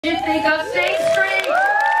You think of State Street?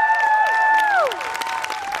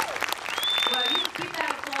 Well, you can keep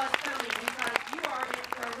that applause coming because you are in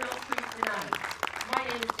for a real treat tonight. My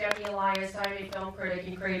name is Debbie Elias. I'm a film critic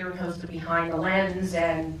and creator and host of Behind the Lens,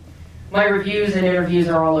 and my reviews and interviews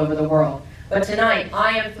are all over the world. But tonight,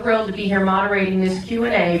 I am thrilled to be here moderating this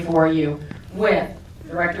Q&A for you with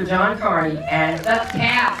director John Carney and the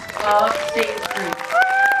cast of State Street.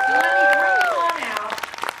 So let me bring you on out,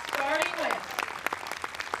 starting with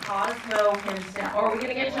Cosmo himself. Or are we going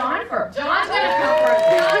to get John first? John's going to come first.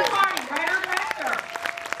 John Carney, writer director.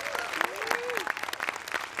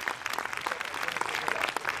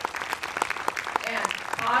 And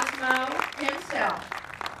Cosmo himself,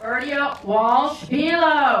 Ferdia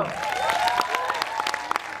Walsh-Peelo.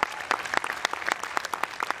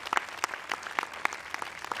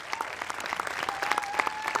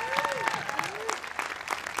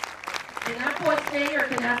 Can that boy sing or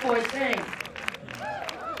can that boy sing?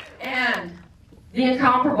 And the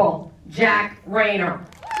incomparable Jack Reynor.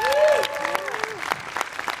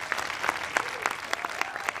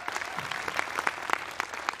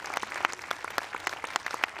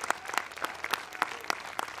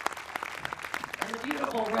 And the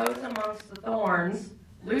beautiful Rose Amongst the Thorns,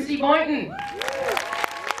 Lucy Boynton.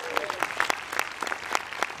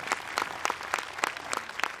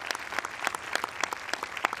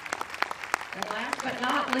 And last but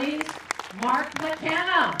not least, Mark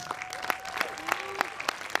McKenna.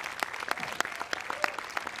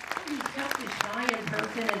 He's just as shy in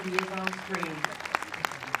person as he is on screen.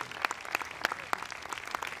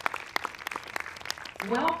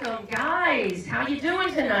 Welcome, guys. How you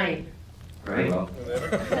doing tonight? Great. Well.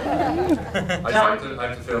 I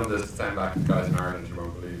have to film this to send back to guys in Ireland. You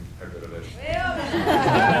won't believe how good it is.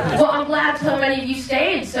 Well, I'm glad so many of you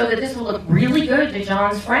stayed so that this will look really good to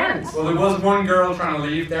John's friends. Well, there was one girl trying to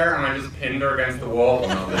leave there, and I just pinned her against the wall.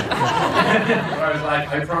 And I was like,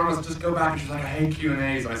 I promise, just go back. And she's like, I hate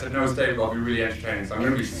Q&As. And I said, no, stay, but I'll be really entertaining. So I'm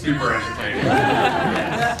going to be super entertaining.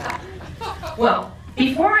 Yes. Well,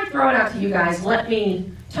 before I throw it out to you guys, let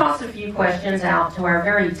me toss a few questions out to our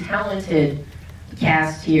very talented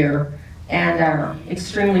cast here and our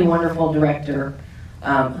extremely wonderful director,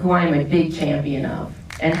 who I am a big champion of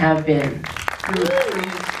and have been through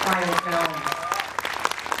his final film.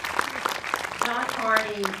 John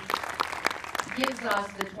Carney gives us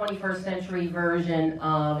the 21st century version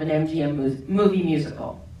of an MGM movie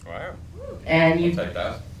musical. Wow. And you take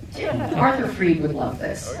that. Arthur Freed would love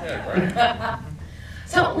this. Oh yeah, great.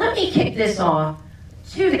 So let me kick this off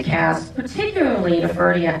to the cast, particularly to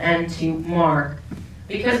Ferdia and to Mark,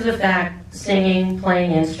 because of the fact singing,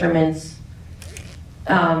 playing instruments,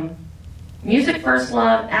 music first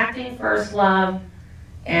love, acting first love,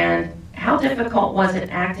 and how difficult was it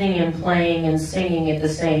acting and playing and singing at the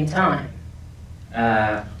same time?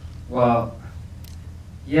 Well,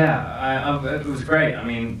 yeah, it was great. I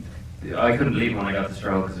mean, I couldn't believe when I got this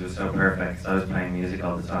role because it was so perfect. I was playing music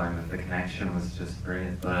all the time and the connection was just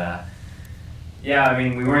brilliant. But yeah, I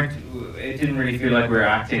mean, it didn't really feel like we were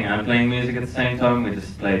acting and playing music at the same time. We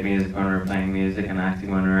just played music when we were playing music and acting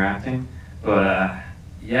when we were acting. But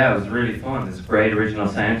yeah, it was really fun. It's a great original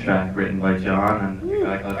soundtrack written by John and a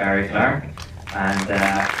guy called Gary Clark. And how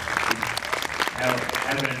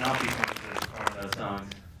would it not be fun to record those songs?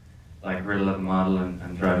 Like Riddle of a Model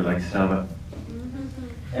and Drive It Like a Soba.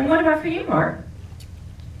 And what about for you, Mark?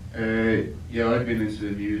 Yeah, I've been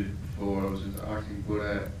into music before. I was into acting,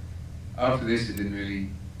 but after this, it didn't really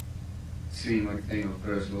seem like a thing of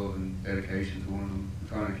first love and dedication to one of them.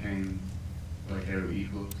 It kind of came like they were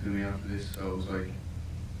equal to me after this. So it was like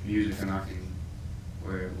music and acting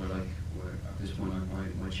were at this point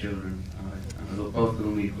like my children, and I love both of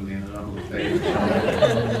them equally, and I don't have a favorite.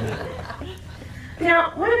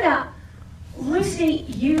 Now, what about Lucy?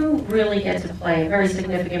 You really get to play a very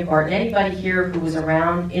significant part. And anybody here who was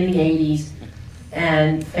around in the 80s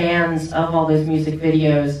and fans of all those music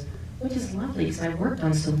videos, which is lovely because I worked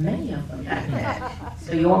on so many of them back then.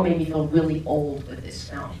 So you all made me feel really old with this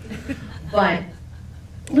film. But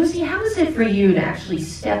Lucy, how was it for you to actually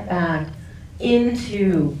step back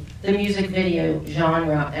into the music video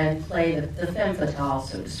genre and play the femme fatale,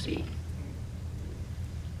 so to speak?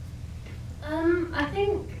 I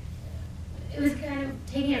think it was kind of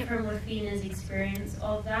taking it from Wafina's experience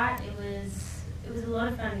of that. It was a lot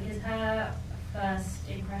of fun because her first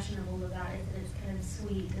impression of all of that is that it's kind of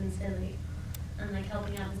sweet and silly and like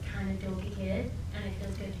helping out this kind of dorky kid, and it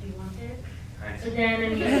feels good to be wanted. Nice. But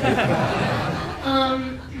then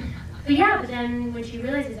but then when she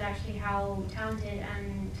realizes actually how talented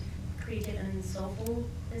and creative and soulful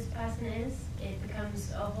this person is, it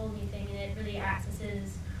becomes a whole new thing, and it really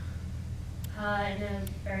accesses her in a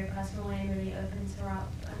very personal way and really opens her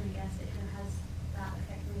up, and I guess it kind of has that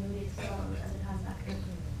effect on the audience as well as it has that kind of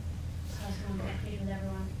personal connection with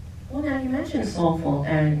everyone. Well, now you mentioned soulful,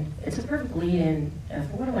 and it's a perfect lead-in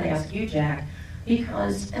for what I want to ask you, Jack,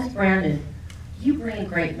 because as Brandon, you bring a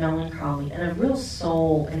great melancholy and a real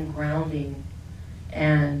soul and grounding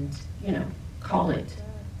and, you know, call it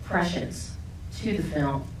prescience to the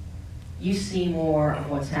film. You see more of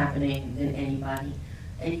what's happening than anybody,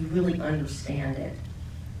 and you really understand it.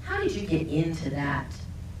 How did you get into that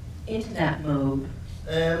mode?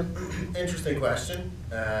 Interesting question.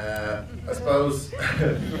 I suppose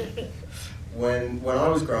when I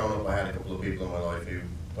was growing up, I had a couple of people in my life who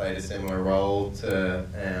played a similar role to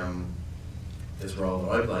this role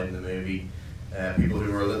that I played in the movie. People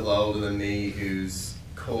who were a little older than me, whose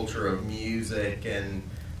culture of music and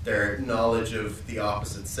their knowledge of the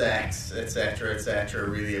opposite sex, etc.,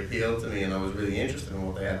 really appealed to me, and I was really interested in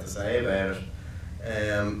what they had to say about it.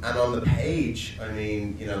 And on the page, I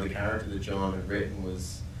mean, you know, the character that John had written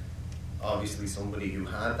was obviously somebody who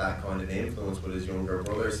had that kind of influence with his younger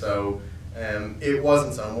brother, so it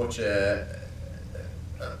wasn't so much a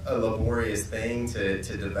laborious thing to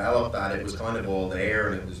develop that. It was kind of all there,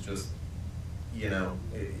 and it was just, you know,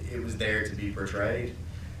 it was there to be portrayed,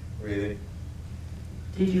 really.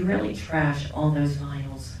 Did you really trash all those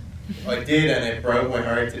vinyls? I did, and it broke my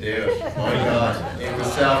heart to do it. My God, it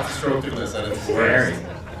was self-destructiveness at its worst.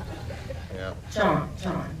 Yeah. John,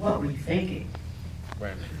 what were you thinking?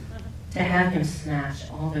 When? To have him smash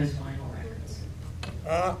all those vinyl records?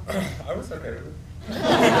 I was okay with it.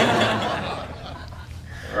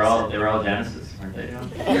 They were all Genesis, weren't they, John?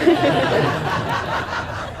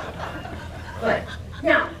 But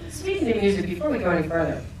now, speaking of music, before we go any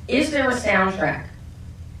further, is there a soundtrack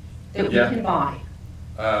that we can buy?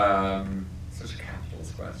 Such a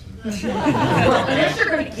capitalist question. Well, unless you're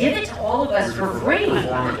going to give it to all of us for free.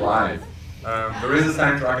 Perform it live. There is a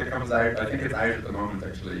soundtrack. It comes out. I think it's out at the moment,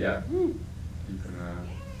 actually. Yeah. You can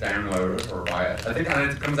download it or buy it. I think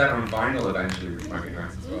it comes out on vinyl eventually, which might be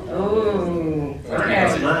nice as well. Oh,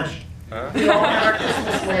 okay. Smash. We all have our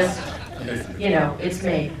Christmas list. You know, it's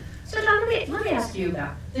made. So John, let me ask you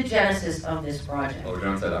about the genesis of this project. Oh,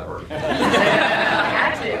 don't say that word. I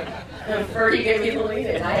had to. Ferdy gave me the lead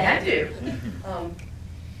in. I had to.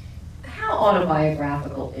 How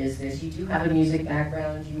autobiographical is this? You do have a music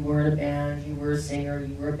background. You were in a band. You were a singer.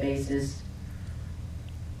 You were a bassist.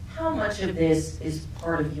 How much of this is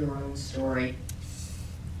part of your own story?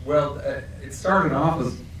 Well, it started off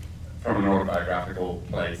as from an autobiographical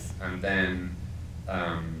place, and then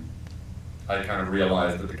I kind of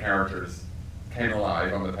realized that the characters came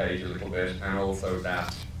alive on the page a little bit, and also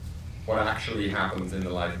that what actually happens in the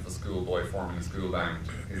life of a schoolboy forming a school band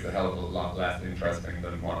is a hell of a lot less interesting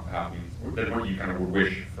than what happens, than what you kind of would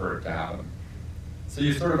wish for it to happen. So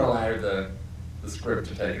you sort of allow the script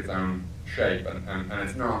to take its own shape, and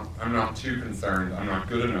it's not, I'm not too concerned, I'm not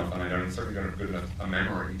good enough, and I certainly don't have good enough a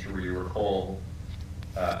memory to really recall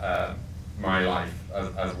my life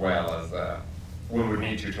as well as one would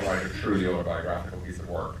need to write a truly autobiographical piece of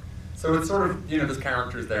work. So it's sort of, you know, there's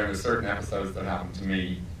characters there, and there's certain episodes that happen to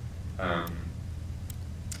me. I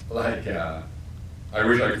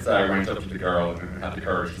wish I could say I went up to the girl and had the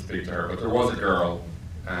courage to speak to her, but there was a girl,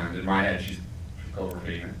 and in my head she's called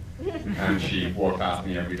Rafina, and she walked past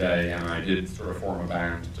me every day, and I did sort of form a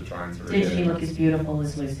band to try and sort of... Did she look as beautiful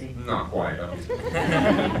as Lucy? Not quite, obviously.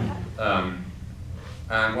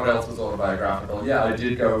 And what else was autobiographical? Yeah, I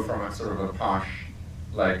did go from a sort of a posh,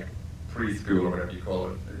 like, preschool or whatever you call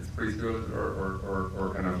it. It's preschool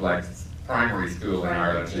or kind of like primary school in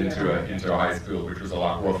Ireland into a high school, which was a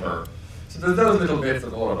lot rougher. So there's those little bits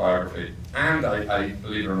of autobiography. And I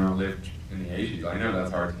believe it or not, lived in the 80s. I know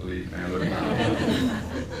that's hard to believe now looking back.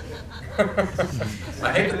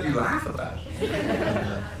 I hate that you laugh at that.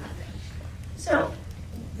 So,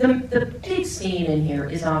 the big scene in here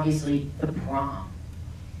is obviously the prom.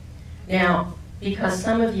 Now, because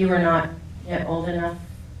some of you are not yet old enough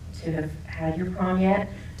to have had your prom yet,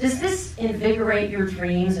 does this invigorate your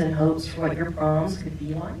dreams and hopes for what your proms could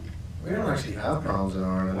be like? We don't actually have proms in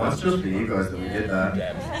Ireland. That's just for you guys that we did that.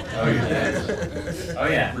 Oh, you did? Oh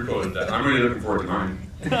yeah. Recorded that. I'm really looking forward to mine.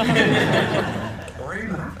 Why are you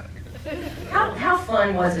laughing? How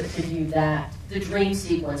fun was it to do that, the dream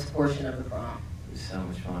sequence portion of the prom? It was so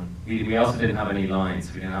much fun. We also didn't have any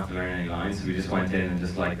lines. We didn't have to learn any lines, so we just went in and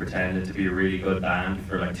just like pretended to be a really good band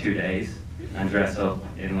for like 2 days and dress up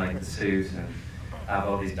in like the suit and have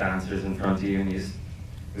all these dancers in front of you, and it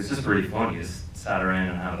was just really fun. You just sat around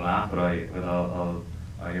and had a laugh with all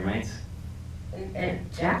your mates.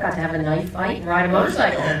 And Jack got to have a knife fight and ride a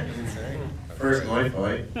motorcycle. First knife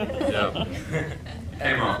fight. Yeah.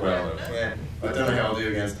 Came off well, though. Yeah. I don't know how I'll do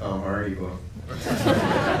against Tom Hardy, but.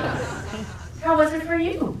 How was it for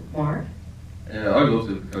you, Mark? Yeah, I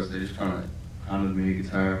loved it because they just kind of handed me a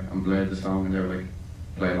guitar and played the song, and they were like,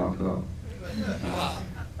 play along to that.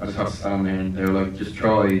 I just had to stand there, and they were like, just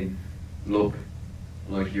try, look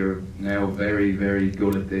like you're now very, very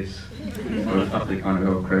good at this. So I just have to kind of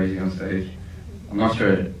go crazy on stage. I'm not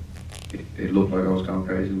sure it looked like I was going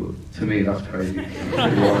crazy, but to me that's crazy.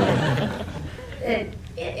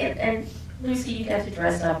 And Lucy, you got to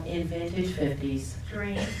dress up in vintage 50s.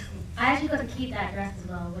 Dream. I actually got to keep that dress as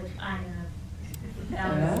well, which I know.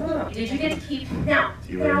 That was, Did you get to keep, now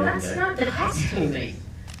that's not the costuming.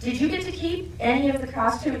 Did you get to keep any of the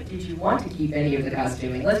costuming? Did you want to keep any of the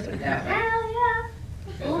costuming? Let's put it that way. hell yeah.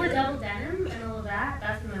 All the double denim and all of that,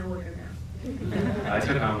 that's in my wardrobe now. I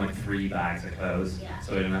took home like 3 bags of clothes, Yeah.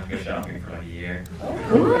 so I didn't have to go shopping for like a year.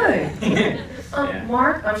 Good. Yeah.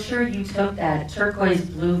 Mark, I'm sure you took that turquoise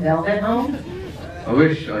blue velvet home. I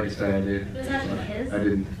wish I could say I did. It was actually his. I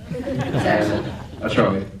didn't. It's actually- I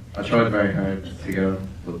tried. I tried very hard to get it,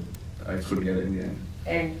 but I couldn't get it in the end.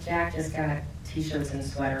 And Jack just got t-shirts and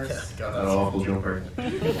sweaters. Got That awful jumper.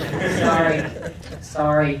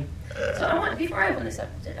 Sorry. So I want, before I open this up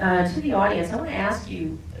to the audience, I want to ask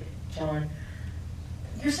you, John,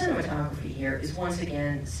 your cinematography here is once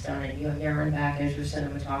again stunning. You have Aaron back as your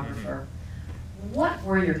cinematographer. What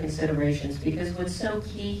were your considerations? Because what's so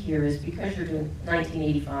key here is because you're doing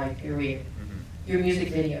 1985 period, your music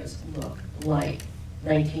videos look like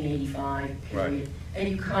 1985 period. And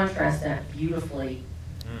you contrast that beautifully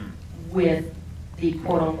with the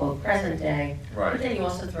quote-unquote present day. Right. But then you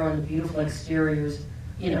also throw in the beautiful exteriors,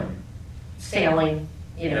 you know, sailing,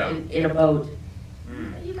 you know, in a boat.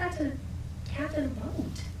 You got to captain a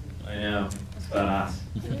boat. I know, it's badass.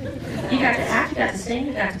 You got to act, you got to sing,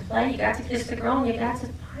 you got to play, you got to kiss the girl, and you got to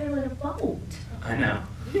pilot a boat. I know.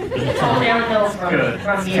 It's all downhill Good.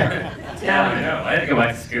 from here. Yeah, I know. I had to go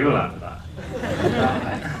back to school after that.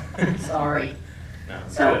 Sorry. No,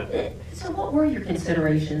 it's So, good. so what were your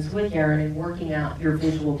considerations with Aaron in working out your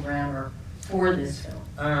visual grammar for this film?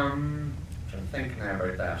 I'm trying to think now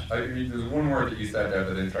about that. There's one word that you said there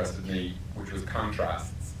that interested me, which was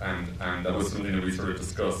contrasts, and that was something that we sort of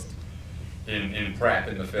discussed in prep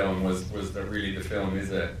in the film, was that really the film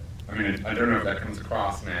is I mean, I don't know if that comes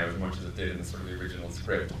across now as much as it did in the sort of the original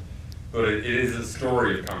script, but it is a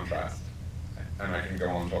story of contrast, and I can go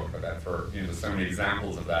on and talk about that for, there's so many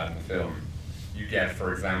examples of that in the film. You get,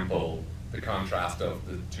 for example, the contrast of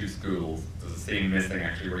the two schools. There's a scene missing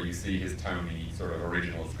actually where you see his Tony sort of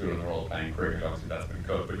original school and they're all playing cricket. Obviously that's been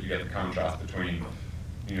cut, but you get the contrast between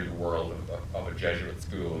the world of a Jesuit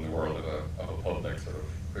school and the world of a public sort of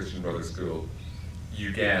Christian Brothers school.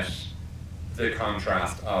 You get the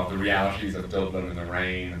contrast of the realities of Dublin and the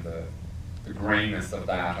rain and the grayness of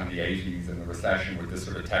that and the 80s and the recession with this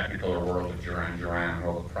sort of technicolor world of Duran Duran and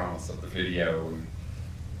all the promise of the video.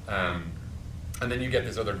 And then you get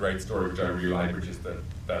this other great story, which I really like, which is that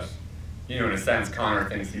in a sense, Connor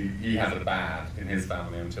thinks he has it bad in his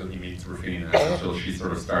family until he meets Rufina, until she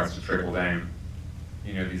sort of starts to trickle down,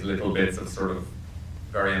 these little bits of sort of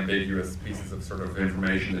very ambiguous pieces of sort of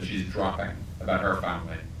information that she's dropping about her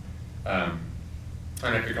family.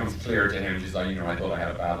 And it becomes clear to him, she's like, I thought I had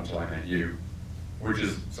it bad until I met you, which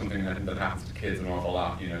is something I think that happens to kids an awful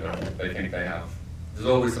lot, that they think they have. There's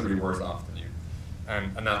always somebody worse off than you.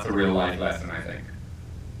 And that's a real life lesson, I think.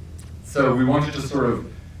 So we wanted to sort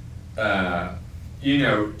of, to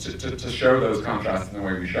show those contrasts in the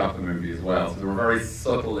way we shot the movie as well. So there were very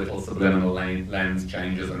subtle little subliminal lens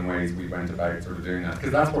changes and ways we went about sort of doing that.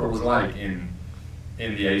 Because that's what it was like in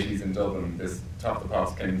the 80s in Dublin. This Top the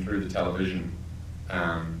Pops came through the television.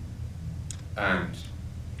 And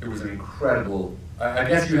it was an incredible, I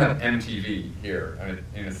guess you have MTV here. And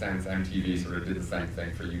in a sense, MTV sort of did the same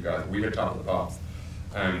thing for you guys. We had Top of the Pops.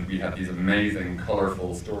 And we had these amazing,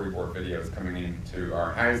 colorful storyboard videos coming into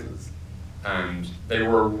our houses. And they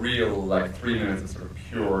were real, 3 minutes of sort of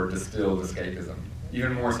pure, distilled escapism.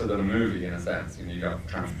 Even more so than a movie, in a sense. You got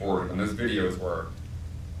transported. And those videos were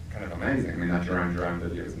kind of amazing. I mean, that Duran Duran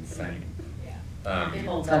video is insane. It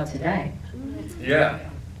holds up today. Yeah.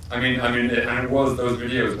 I mean, and it was, those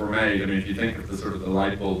videos were made. I mean, if you think of the sort of the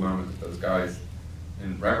light bulb moment that those guys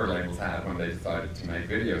in record labels had when they decided to make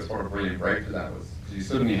videos, what a brilliant breakthrough that was. You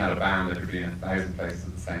suddenly had a band that could be in 1,000 places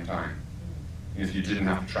at the same time. Because you didn't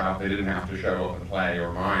have to travel, they didn't have to show up and play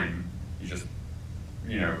or mime. You just,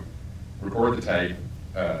 record the tape,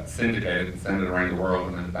 syndicate it, and send it around the world,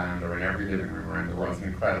 and then the band are in every living room around the world. It's an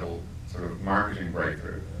incredible sort of marketing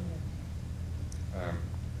breakthrough.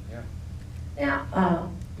 Now,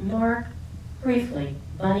 Mark, Briefly,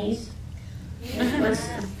 bunnies?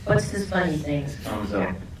 What's this bunny thing? Thumbs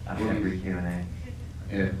up after every Q&A.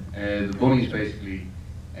 Yeah, the bunnies basically,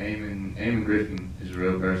 Eamon Griffin is a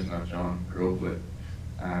real person that John grew up with,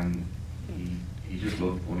 and he just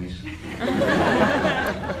loved bunnies.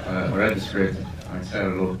 I read the script, and I said I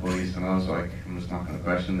loved bunnies, and I was like, I'm just not going to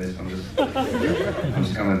question this, I'm just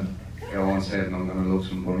going to go on set and I'm going to love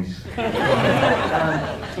some bunnies.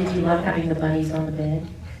 Did you love having the bunnies on the bed?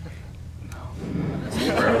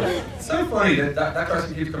 It's so funny that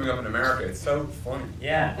question keeps coming up in America. It's so funny.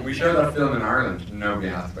 Yeah. When we showed that film in Ireland, nobody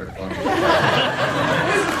asked about bunnies.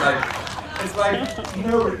 it's like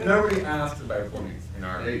nobody asked about bunnies in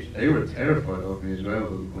Ireland. They were terrified of me as well,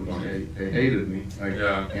 but they hated me. Like,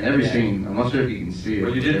 Yeah. in every scene, I'm not sure if you can see it.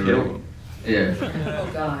 Well, you did kill them. Yeah. Oh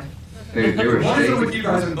God. They were What is it shaking. with you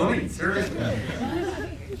guys and bunnies? Seriously.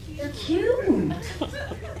 They're cute.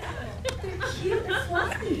 They're cute and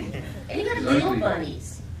fluffy. And you got It's little actually- bunnies.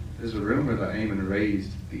 There's a rumor that Eamon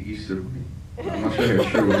raised the Easter bunny. I'm not sure how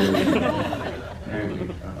true it is.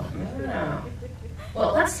 Apparently, Oh.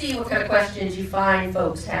 Well, let's see what kind of questions you find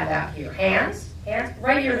folks have out here. Hands? Hands?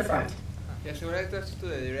 Right here in the front. Yes, congratulations to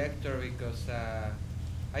the director because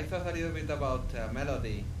I thought a little bit about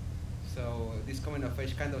melody. So this coming of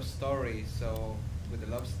age kind of story, so with the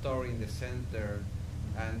love story in the center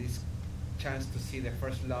and this chance to see the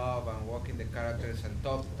first love and walk in the characters and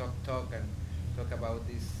talk about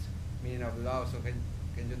this meaning of love. So can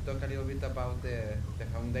you talk a little bit about the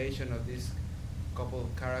foundation of this couple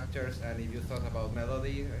of characters and if you thought about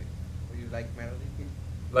melody, or you like melody?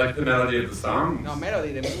 Like the melody of the song? No,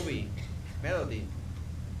 melody, the movie. Melody.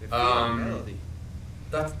 The film, melody.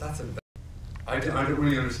 I don't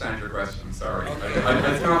really understand your question. Sorry. Okay.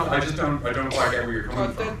 I don't quite get where you're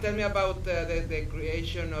coming from. Tell me about the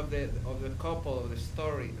creation of the couple, of the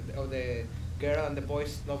story, of the girl and the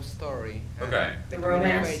boy's love story. Okay. The The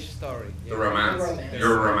romance. coming of age story. The romance. The romance.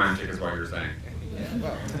 You're romantic, is what you're saying. Yeah,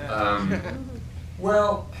 well.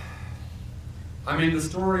 Well, I mean, the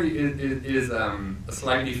story is a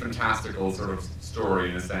slightly fantastical sort of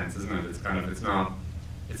story in a sense, isn't it?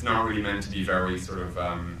 It's not really meant to be very sort of.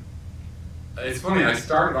 It's funny. I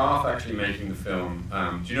started off actually making the film.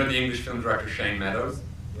 Do you know the English film director Shane Meadows?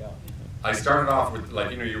 Yeah. I started off with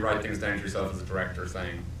you write things down to yourself as a director,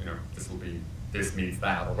 saying this meets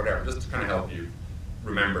that or whatever, just to kind of help you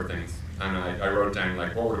remember things. And I wrote down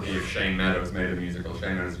what would it be if Shane Meadows made a musical?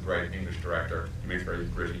 Shane Meadows is a great English director. He makes very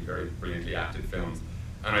gritty, very brilliantly acted films.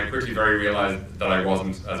 And I quickly realized that I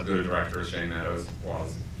wasn't as good a director as Shane Meadows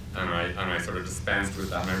was. And I sort of dispensed with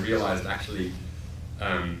that. And I realized actually,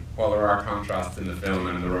 while there are contrasts in the film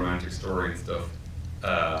and the romantic story and stuff,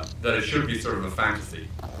 that it should be sort of a fantasy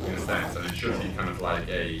in a sense, and it should be kind of like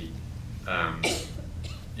a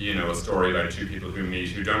story about two people who meet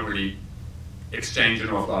who don't really exchange an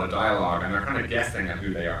awful lot of dialogue, and they're kind of guessing at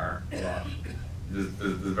who they are a lot. There's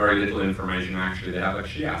very little information actually. They have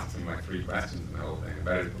she asks him 3 questions in the whole thing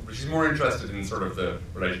about it, but she's more interested in sort of the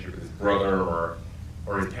relationship with his brother or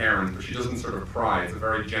his parents, but she doesn't sort of pry. It's a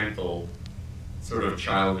very gentle, sort of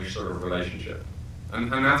childish sort of relationship, and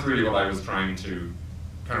that's really what I was trying to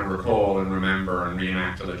kind of recall and remember and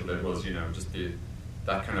reenact a little bit was just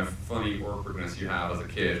that kind of funny awkwardness you have as a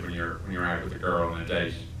kid when you're out with a girl on a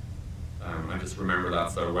date. I just remember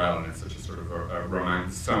that so well, and it's such a sort of a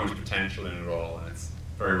romance, so much potential in it all, and it's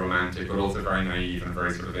very romantic, but also very naive and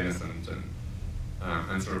very sort of innocent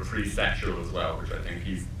and sort of pre-sexual as well, which I think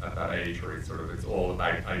he's at that age where it's all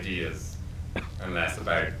about ideas and less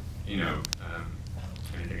about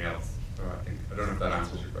anything else. So I don't know if that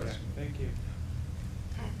answers your question. Thank you.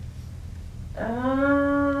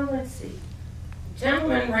 Let's see.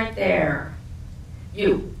 Gentleman right there.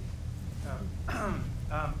 You.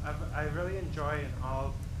 I really enjoy in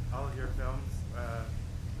all of your films.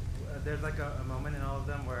 There's a moment in all of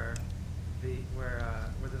them where there's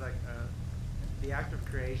the act of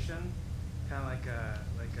creation, kind of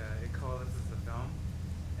it coalesces the film.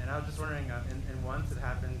 And I was just wondering, in once it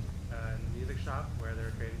happened in the music shop where they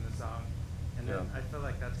were creating the song, and then I feel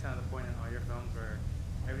like that's kind of the point in all your films where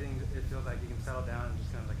everything, it feels like you can settle down and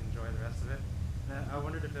just kind of enjoy the rest of it. And I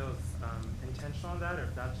wondered if it was intentional in that, or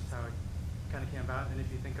if that's just how it kind of came about, and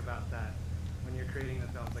if you think about that when you're creating the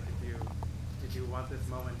films, if you want this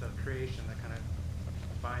moment of creation that kind of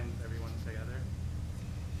binds everyone together.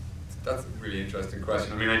 That's a really interesting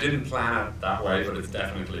question. I mean, I didn't plan it that way, but it's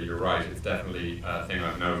definitely, you're right, it's definitely a thing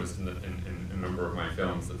I've noticed in a number of my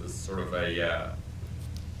films, that there's sort of a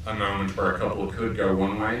moment where a couple could go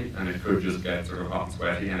one way, and it could just get sort of hot and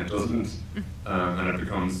sweaty, and it doesn't, and it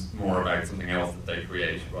becomes more about something else that they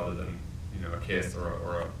create, rather than, a kiss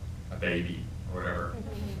or a baby, or whatever.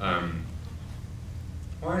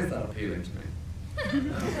 Why is that appealing to me?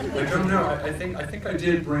 I don't know. I think I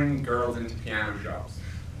did bring girls into piano shops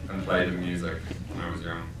and play them music when I was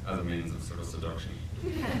young as a means of sort of seduction. No,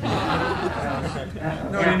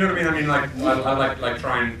 you know what I mean. I mean, like I like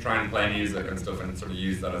try and play music and stuff, and sort of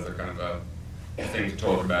use that as a kind of a thing to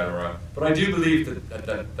talk about. But I do believe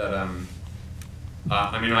that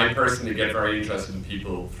I mean, I personally get very interested in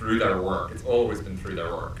people through their work. It's always been through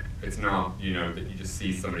their work. It's not, you know, that you just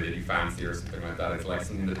see somebody that you fancy or something like that. It's like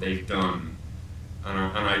something that they've done.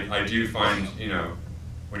 And I do find, you know,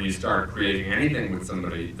 when you start creating anything with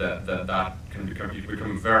somebody, that can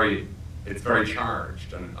become very, it's very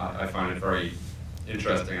charged, and I find it very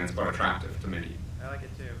interesting, and it's quite attractive to me. I like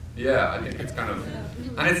it too. Yeah, I think it's kind of,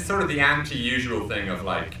 and it's sort of the anti-usual thing of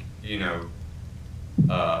like, you know,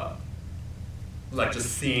 like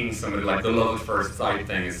just seeing somebody, like the love at first sight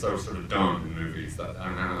thing is so sort of done in movies that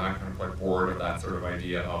I'm kind of quite bored of that sort of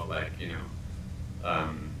idea of like, you know,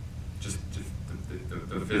 just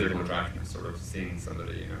the physical attraction of sort of seeing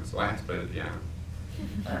somebody, you know. So I had to play the piano.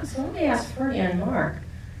 So let me ask Ferdia and Mark,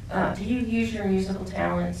 do you use your musical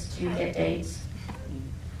talents to get dates?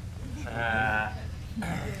 I'm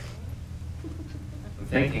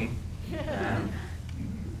thinking.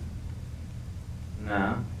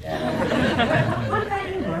 No. What about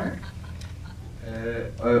you, Mark?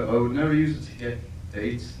 I would never use it to get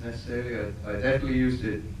dates necessarily. I definitely used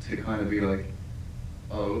it to kind of be like,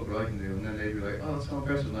 oh, look what I can do, and then they'd be like, oh, that's so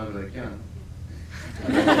impressive, and I'd be like, yeah.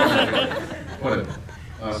 Whatever.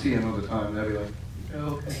 I'll see you another time, and they'd be like, yeah,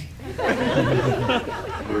 okay.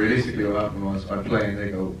 But realistically, what happened was I'd play, and they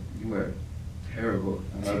go, you were terrible,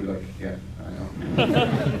 and I'd be like, yeah, I know.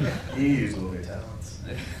 You use all your talents.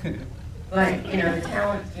 But, you know,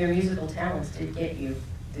 your musical talents did get you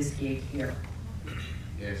this gig here.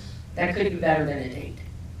 Yes. That could be better than a date.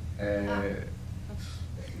 Yeah, maybe.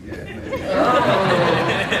 Oh.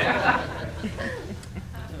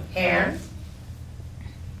 And?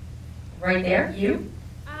 Right there, you?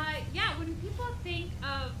 Yeah, when people think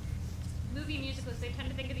of movie musicals, they tend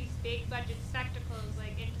to think of these big budget spectacles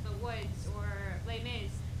like Into the Woods or Les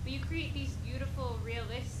Mis, but you create these beautiful,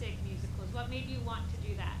 realistic musicals. What made you want to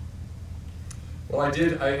do that? Well,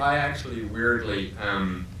 I actually weirdly,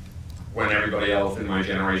 when everybody else in my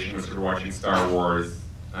generation was sort of watching Star Wars,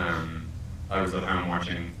 I was at home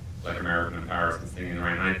watching like American in Paris and Singing in the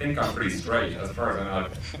Rain, and I think I'm pretty straight as far as I know.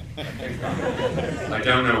 I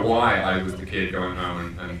don't know why I was the kid going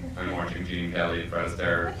home and watching Gene Kelly and Fred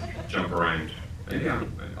Astaire jump around. Maybe I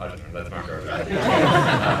don't know, let's not go there.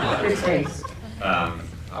 Good taste. I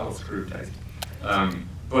will screw taste.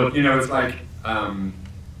 But you know, it's like,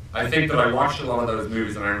 I think that I watched a lot of those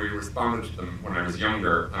movies and I really responded to them when I was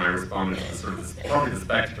younger, and I responded to the sort of probably the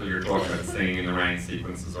spectacle you're talking about, Singing in the Rain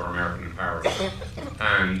sequences or American in Paris.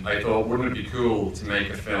 And I thought, wouldn't it be cool to make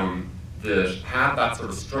a film that had that sort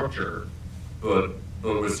of structure, but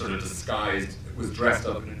was sort of disguised, it was dressed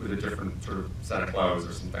up with a different sort of set of clothes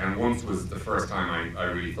or something. And once was the first time I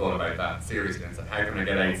really thought about that seriously and said, how can I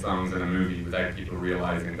get 8 songs in a movie without people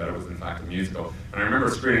realizing that it was in fact a musical? And I remember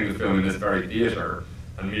screening the film in this very theater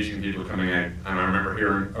and meeting people coming out, and I remember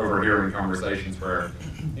overhearing conversations where,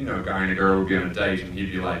 you know, a guy and a girl would be on a date, and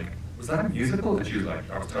he'd be like, "Was that a musical?" And she was like,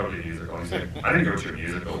 "I was totally a musical." And he's like, "I didn't go to a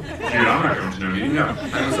musical. Dude, I'm not going to no musical." No.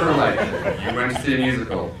 And it was sort of like, you went to see a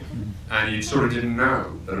musical, and you sort of didn't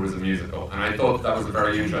know that it was a musical. And I thought that was a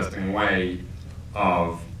very interesting way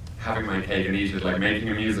of having my cake and eat it, like making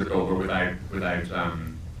a musical, but without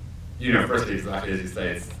you know, firstly, exactly as you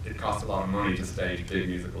say, it costs a lot of money to stage big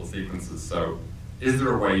musical sequences, so is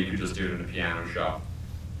there a way you could just do it in a piano shop?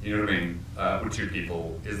 You know what I mean? With 2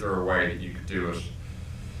 people, is there a way that you could do it?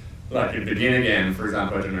 Like in Begin Again, for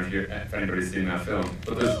example, I don't know if anybody's seen that film,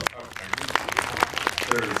 but there's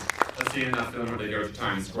a scene in that film where they go to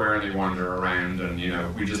Times Square and they wander around, and you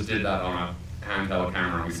know, we just did that on a handheld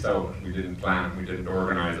camera and we stole it. We didn't plan it, we didn't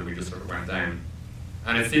organize it, we just sort of went down.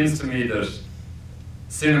 And it seems to me that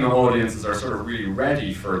cinema audiences are sort of really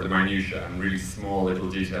ready for the minutiae and really small little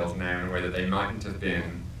details now in a way that they mightn't have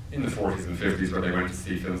been in the 40s and 50s, where they went to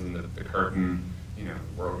see films in the curtain, you know,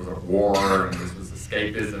 the world was at war and this was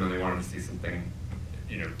escapism and they wanted to see something,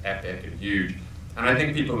 you know, epic and huge. And I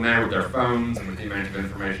think people now with their phones and with the amount of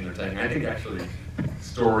information they're taking, I think actually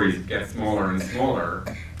stories get smaller and smaller,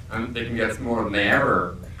 and they can get smaller than they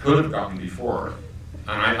ever could have gotten before.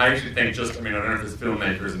 And I actually think I don't know if there's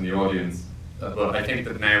filmmakers in the audience, but I think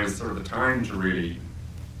that now is sort of the time to really,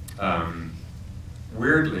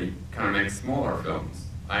 weirdly, kind of make smaller films.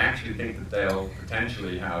 I actually think that they'll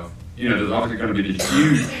potentially have, you know, there's obviously going to be the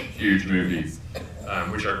huge movies,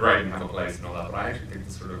 which are great and have a place and all that, but I actually think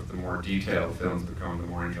the more detailed films become the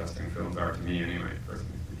more interesting films are to me anyway,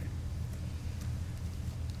 personally.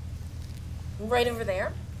 Right over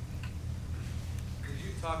there. Could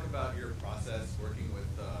you talk about your process working with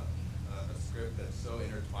a script that's so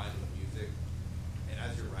intertwined with music, and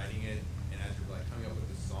as you're writing it, and as you're like coming up with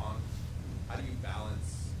this song, how do you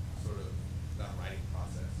balance sort of that writing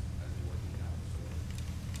process as you're working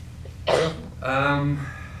out?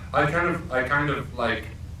 I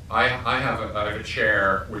have a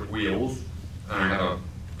chair with wheels, and I have a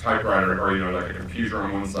typewriter, or like a computer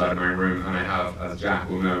on one side of my room, and I have, as Jack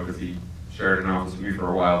will know because he shared an office with me for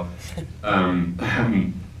a while,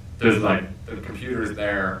 there's like the computer's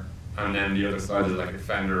there, and then the other side is like a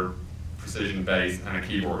Fender Precision bass and a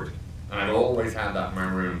keyboard. And I've always had that in my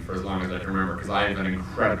room for as long as I can remember, because I have an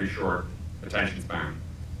incredibly short attention span.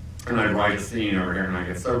 And I'd write a scene over here, and I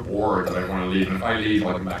get so bored that I want to leave. And if I leave,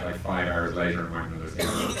 I'll come back like 5 hours later and write another scene.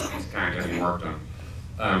 I just can't get any work done.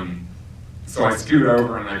 So I scoot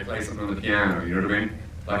over and I play something on the piano, you know what I mean?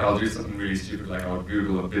 Like I'll do something really stupid, like I'll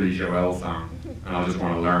Google a Billy Joel song, and I'll just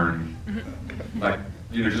want to learn. Like,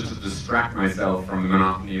 just to distract myself from the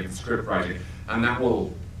monotony of the script writing. And that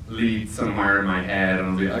will lead somewhere in my head, and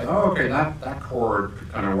I'll be like, oh, okay, that chord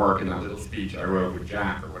could kind of work in that little speech I wrote with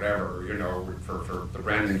Jack or whatever, for the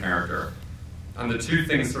Brendan character. And the two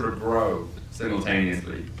things sort of grow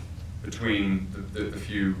simultaneously between the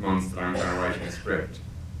few months that I'm kind of writing a script.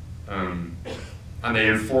 And they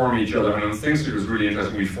inform each other. And on Sing Street, it was really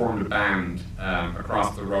interesting. We formed a band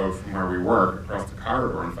across the road from where we work, across the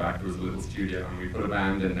corridor, in fact. There was a little studio, and we put a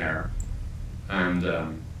band in there. And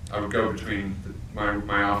I would go between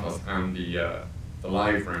my office and the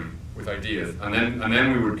live room with ideas. And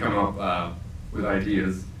then we would come up with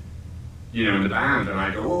ideas, in the band, and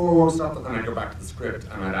I'd go, oh, stop that. And I'd go back to the script,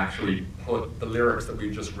 and I'd actually put the lyrics that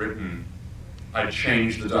we'd just written, I'd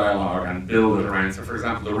change the dialogue and build it around. So for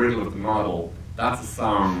example, The Riddle of the Model, that's a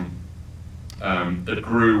song that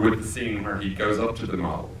grew with the scene where he goes up to the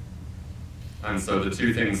model. And so the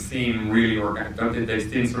two things seem really organic, don't they? They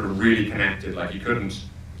seem sort of really connected, like you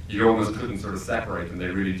almost couldn't sort of separate them. They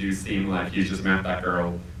really do seem like he's just met that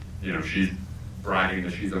girl, she's bragging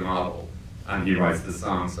that she's a model, and he writes this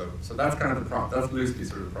song. So that's kind of that's loosely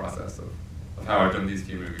sort of the process of how I've done these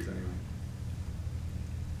few movies anyway.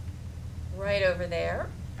 Right over there.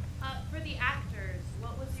 For the actors,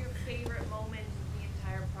 what was your favorite moment of the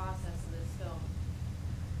entire process of this film?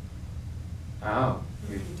 Oh,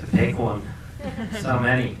 to pick one. So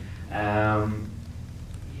many.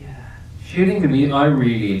 Shooting the music, I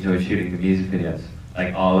really enjoyed shooting the music videos.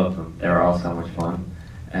 Like all of them. They were all so much fun.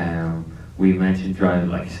 We mentioned Drive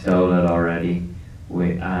Like You Stole It already.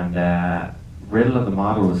 And Riddle of the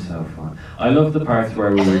Model was so fun. I love the parts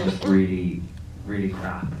where we were just really, really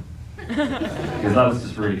crap. Because that was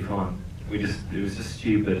just really fun. It was just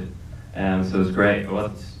stupid. So it was great. It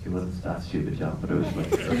wasn't that stupid, John, but it was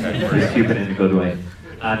like really stupid in a good way.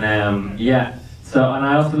 And and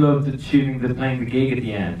I also loved playing the gig at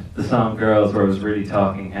the end, the song Girls, where it was really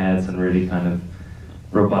talking heads and really kind of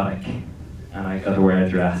robotic. And I got to wear a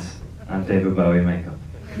dress and David Bowie makeup.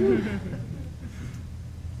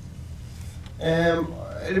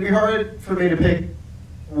 It'd be hard for me to pick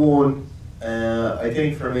one. I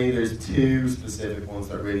think for me there's two specific ones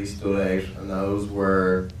that really stood out, and those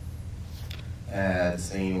were the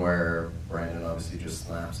scene where Brendan obviously just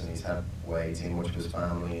snaps and he's had way too much of his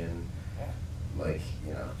family, and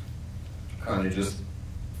kind of just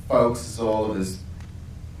focuses all of his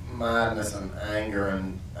madness and anger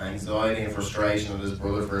and anxiety and frustration on his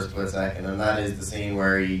brother for a split second, and that is the scene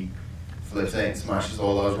where he flips out and smashes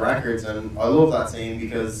all those records. And I love that scene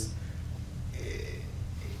because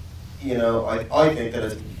I think that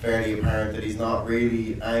it's fairly apparent that he's not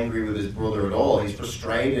really angry with his brother at all. He's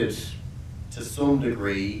frustrated to some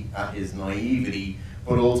degree at his naivety,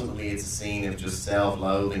 but ultimately it's a scene of just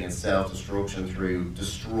self-loathing and self-destruction through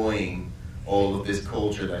destroying all of this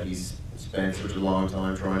culture that he's spent such a long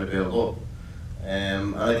time trying to build up.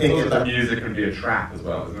 And I think that music can be a trap as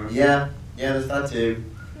well, isn't it? Yeah, there's that too.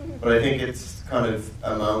 But I think it's kind of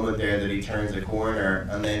a moment there that he turns a corner,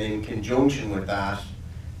 and then in conjunction with that,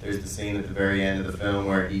 there's the scene at the very end of the film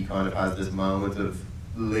where he kind of has this moment of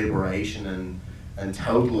liberation and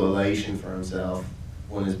total elation for himself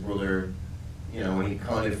when his brother, when he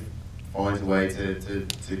kind of finds a way to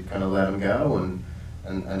kind of let him go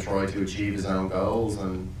and try to achieve his own goals.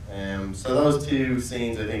 And so those two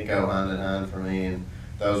scenes, I think, go hand in hand for me, and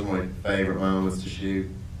those are my favourite moments to shoot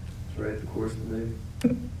throughout the course of the movie.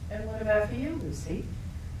 And what about for you, Lucy?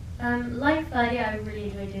 Like Ferdia, I really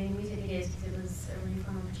enjoyed doing music videos because it was a really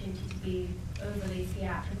fun opportunity to be overly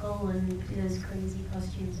theatrical and do those crazy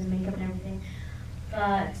costumes and makeup and everything.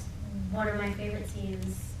 But one of my favourite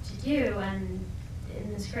scenes to do, and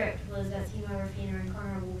in the script, was that scene where Reynor and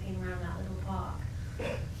Connor are walking around that little park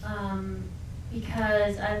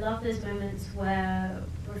because I love those moments where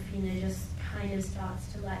Rafina just kind of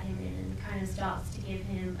starts to let him in and kind of starts to give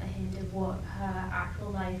him a hint of what her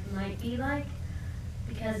actual life might be like,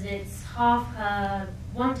 because it's half her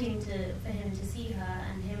wanting for him to see her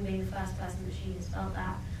and him being the first person that she has felt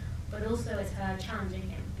that, but also it's her challenging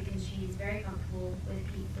him because she's very comfortable with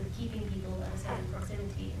keeping people at a certain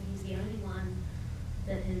proximity, and he's the only one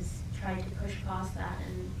that has tried to push past that,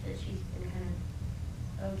 and that she's been kind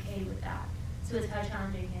of okay with that. So it's her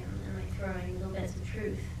challenging him and like throwing little bits of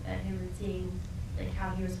truth at him and seeing like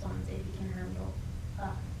how he responds if he can handle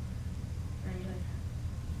her. I enjoyed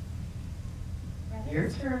that. Your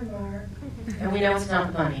turn, Mark. And we know it's not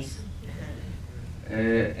the bunnies.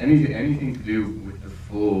 Anything to do with the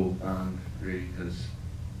full band, really, because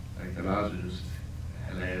like the lads are just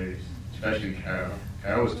hilarious, especially Carl.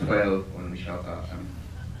 Carl was 12 when we shot that, and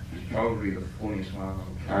he's probably the funniest man.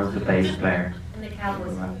 Carl's the bass player. And the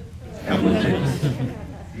Cowboys.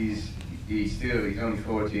 He's only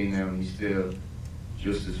 14 now, and he's still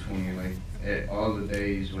just as funny. Like all the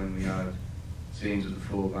days when we had scenes with the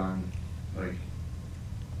full band, like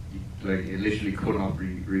it literally could not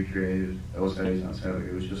be recreated those days on set. Like,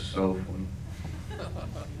 it was just so funny.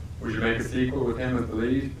 Would you make a sequel with him as the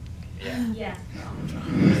lead? Yeah.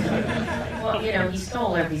 Well, you know, he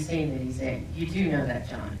stole every scene that he's in. You do know that,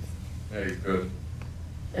 John. Yeah, he's good.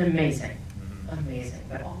 Amazing. Amazing.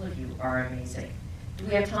 But all of you are amazing. Do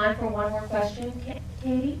we have time for one more question,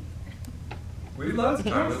 Katie? We have loads of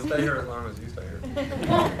time. Let's stay here as long as you stay here.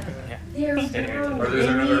 Well, there's no. Or there's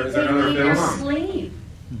another, is there they another need film your on? sleep.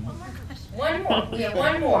 One more question. One more. We have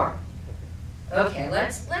one more. Okay,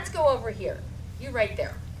 let's. Let's go over here. You right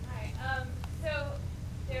there. Hi. So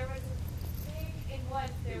there was in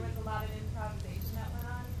Once there was a lot of improvisation that went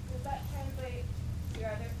on. Does that translate to your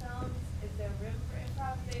other films? Is there room for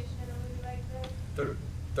improvisation in a movie like this?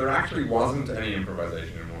 There actually wasn't any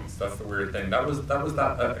improvisation in Once. That's the weird thing. That was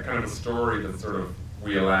kind of a story that sort of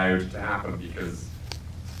we allowed to happen because,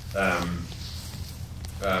 I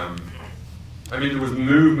mean, there was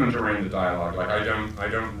movement around the dialogue. Like I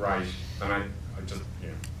don't write, and I just, you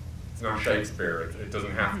know, it's not Shakespeare. It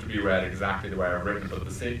doesn't have to be read exactly the way I've written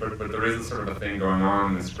it, but there is a sort of a thing going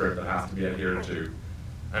on in the script that has to be adhered to,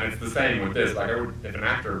 and it's the same with this. Like if an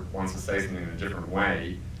actor wants to say something in a different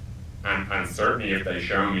way. And certainly if they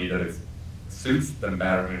show me that it suits them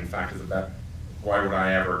better, and in fact is about, why would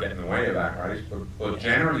I ever get in the way of that, right? But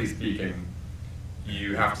generally speaking,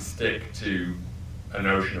 you have to stick to a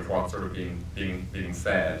notion of what's sort of being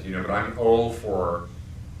said, you know. But I'm all for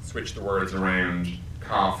switch the words around,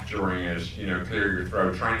 cough during it, you know, clear your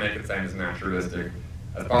throat, try and make it sound as naturalistic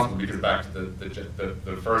as possible, because back to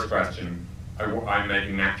the first question, I'm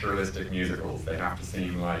making naturalistic musicals. They have to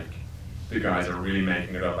seem like the guys are really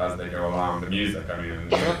making it up as they go along. The music, I mean,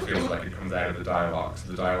 it feels like it comes out of the dialogue. So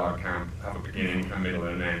the dialogue can't have a beginning, a middle,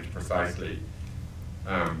 and an end precisely.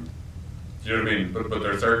 Do you know what I mean? But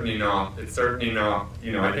they're certainly not, it's certainly not,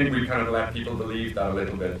 you know, I think we kind of let people believe that a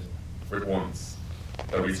little bit with Once,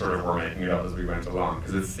 that we sort of were making it up as we went along,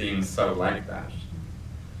 because it seems so like that.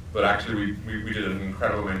 But actually we did an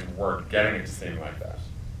incredible amount of work getting it to seem like that.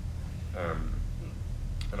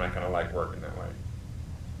 And I kind of like working that way.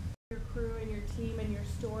 Your crew and your team and your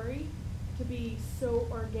story to be so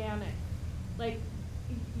organic. Like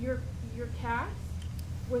your cast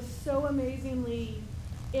was so amazingly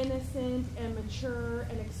innocent and mature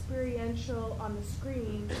and experiential on the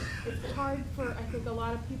screen. It's hard for, I think, a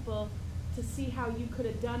lot of people to see how you could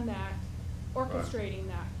have done that, orchestrating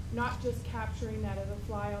that, not just capturing that as a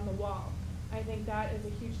fly on the wall. I think that is a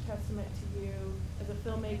huge testament to you as a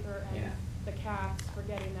filmmaker and the cast for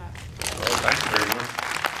getting that. Oh, thank you very much.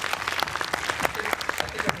 I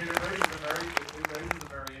think it raises a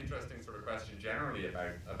very interesting sort of question generally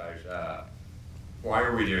about why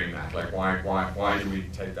are we doing that? Like why do we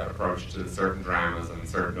take that approach to certain dramas and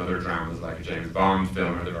certain other dramas, like a James Bond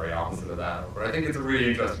film, or the very opposite of that? But I think it's a really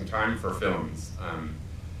interesting time for films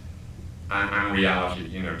and reality.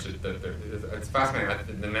 You know, it's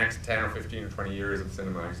fascinating. The next 10 or 15 or 20 years of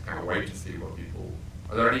cinema, I just can't wait to see what people.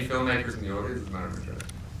 Are there any filmmakers in the audience? As a matter of interest.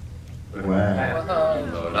 Wow.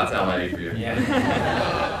 Oh, that's LA for you. Yeah.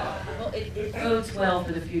 Well, it bodes well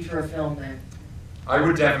for the future of film then. I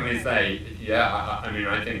would definitely say, yeah. I mean,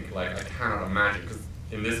 I think, like, I cannot imagine, because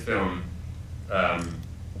in this film,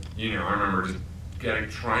 you know, I remember just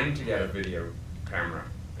trying to get a video camera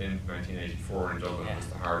in 1984 in Dublin. Was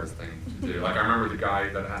the hardest thing to do. Like, I remember the guy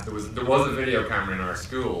that had, there was a video camera in our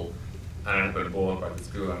school, and it had been bought by the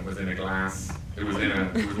school, and it was in a glass. It was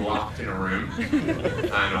locked in a room,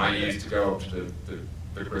 and I used to go up to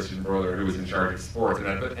the Christian brother who was in charge of sports, and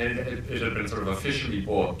it had been sort of officially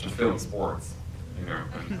bought to film sports. you know,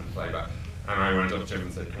 and play back. And I went up to him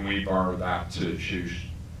and said, can we borrow that to shoot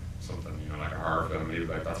something, you know, like a horror film? And he was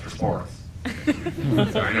like, that's for sports.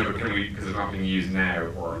 So I know, but can we, because it's not being used now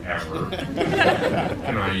or ever,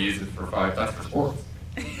 can I use it for 5? That's for sports.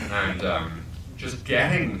 And just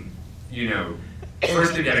getting, you know,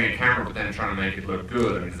 firstly getting a camera, but then trying to make it look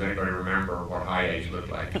good. I mean, does anybody remember what High H looked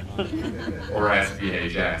like? Or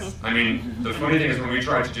SVHS? I mean, the funny thing is when we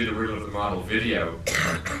tried to do the Riddle of the Model video,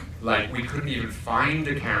 like, we couldn't even find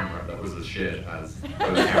a camera that was as shit as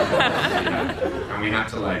those cameras. And we had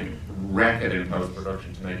to, like, wreck it in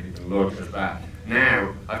post-production to make it even look as bad.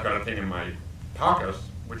 Now, I've got a thing in my pocket,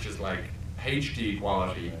 which is like HD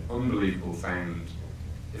quality, unbelievable sound.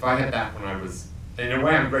 If I had that when I was, in a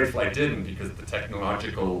way I'm grateful I didn't, because the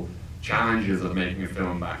technological challenges of making a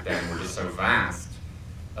film back then were just so vast.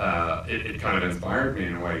 It kind of inspired me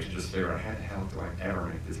in a way to just figure out how the hell do I ever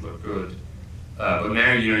make this look good? But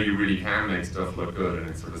now, you know, you really can make stuff look good, and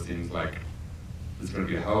it sort of seems like there's going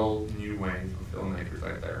to be a whole new wave of filmmakers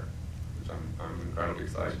out there, which I'm incredibly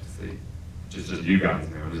excited to see. Just you guys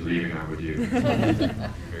now, I'm just leaving that with you. You can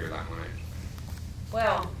figure that one out.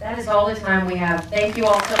 Well, that is all the time we have. Thank you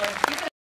all so much.